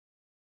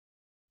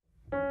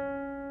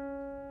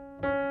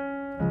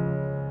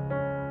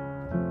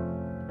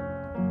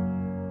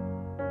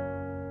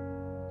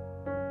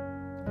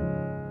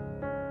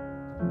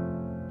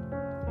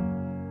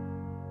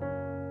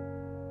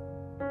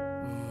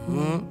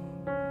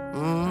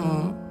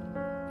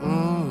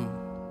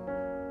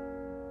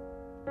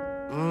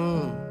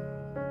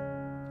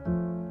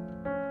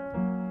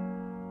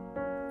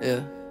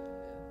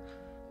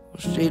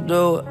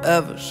do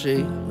whatever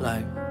she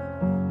like,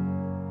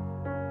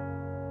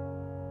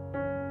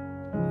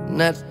 and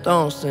that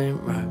don't seem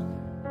right.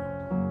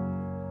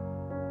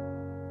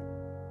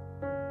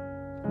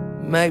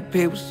 Make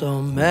people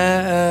so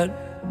mad,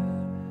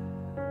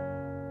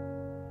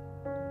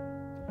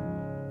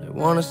 they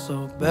want it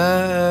so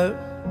bad.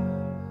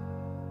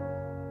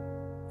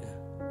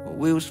 When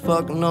we was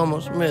fucking,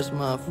 almost missed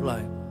my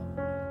flight.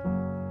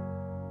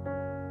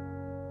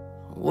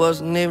 I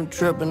wasn't even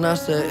tripping, I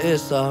said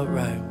it's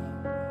alright.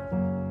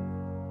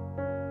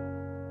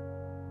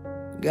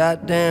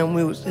 Goddamn,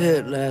 we was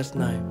hit last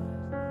night.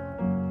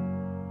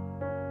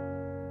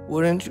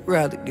 Wouldn't you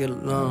rather get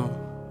along?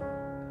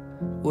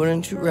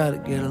 Wouldn't you rather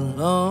get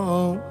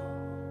along?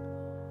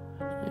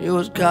 You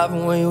was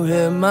coughing when you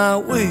hit my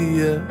weed,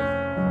 yeah.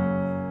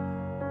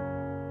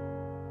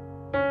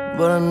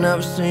 But I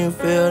never seen you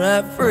feel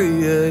that free,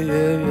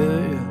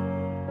 yeah.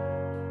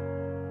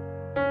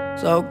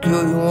 So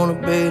cute, you wanna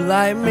be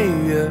like me,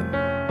 yeah.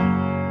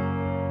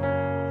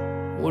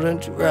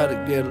 Wouldn't you rather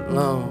get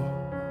along?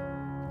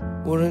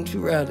 Wouldn't you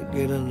rather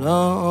get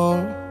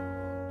along?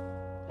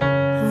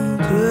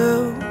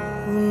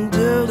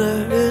 Until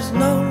there is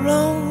no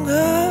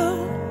longer,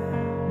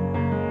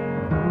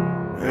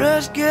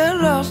 let's get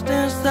lost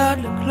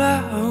inside the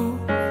clouds.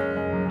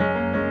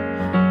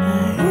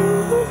 And you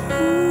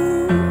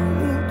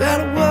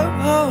gotta work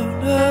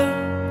harder.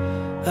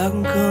 I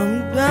can calm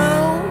you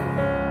down,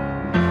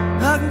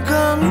 I can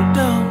calm you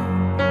down.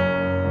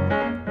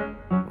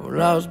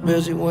 Well, I was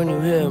busy when you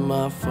hit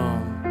my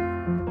phone,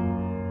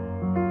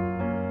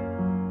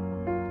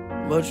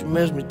 but you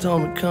missed me,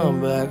 told me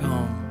come back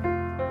home.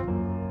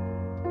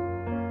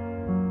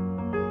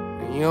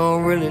 You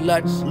don't really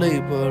like to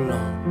sleep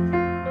alone,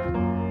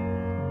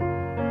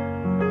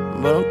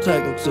 but I'm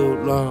taking too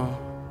long.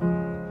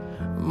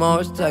 I'm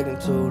always taking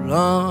too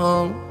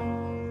long.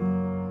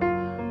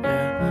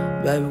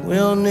 Yeah, baby, we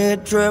don't need a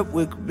trip,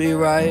 we could be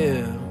right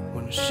here.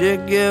 When the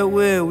shit get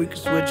weird, we can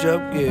switch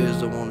up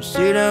gears. I wanna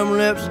see them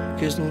lips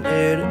kissing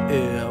ear to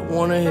ear. I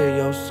wanna hear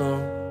your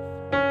song.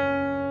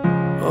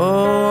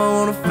 Oh, I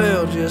wanna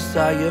feel just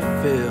how you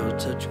feel.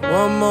 Touch you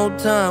one more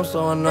time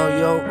so I know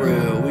you're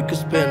real. We could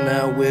spin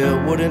that wheel,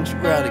 wouldn't you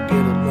rather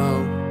get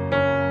along?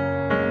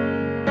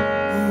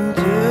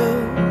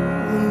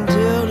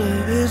 Until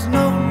there is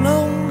no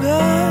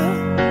longer,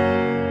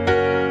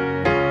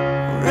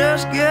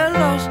 let's get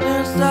lost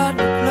inside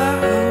the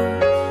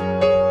clouds.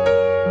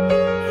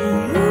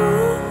 And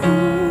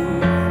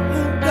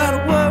you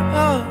gotta work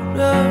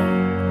harder.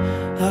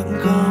 I can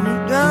calm you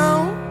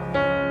down,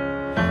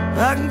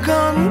 I can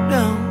calm you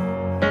down.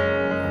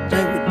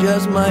 Think we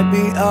just might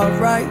be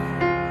alright.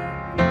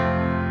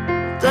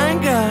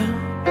 Thank God,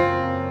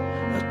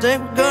 I think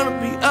we're gonna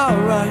be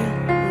alright.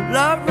 Well,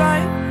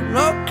 alright,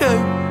 okay.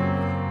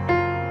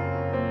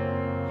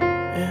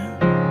 Yeah.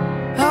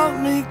 Hold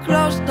me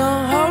close,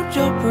 don't hold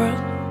your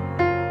breath.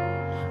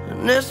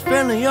 And this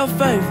feeling your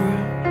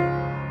favorite,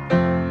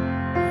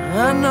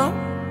 I know.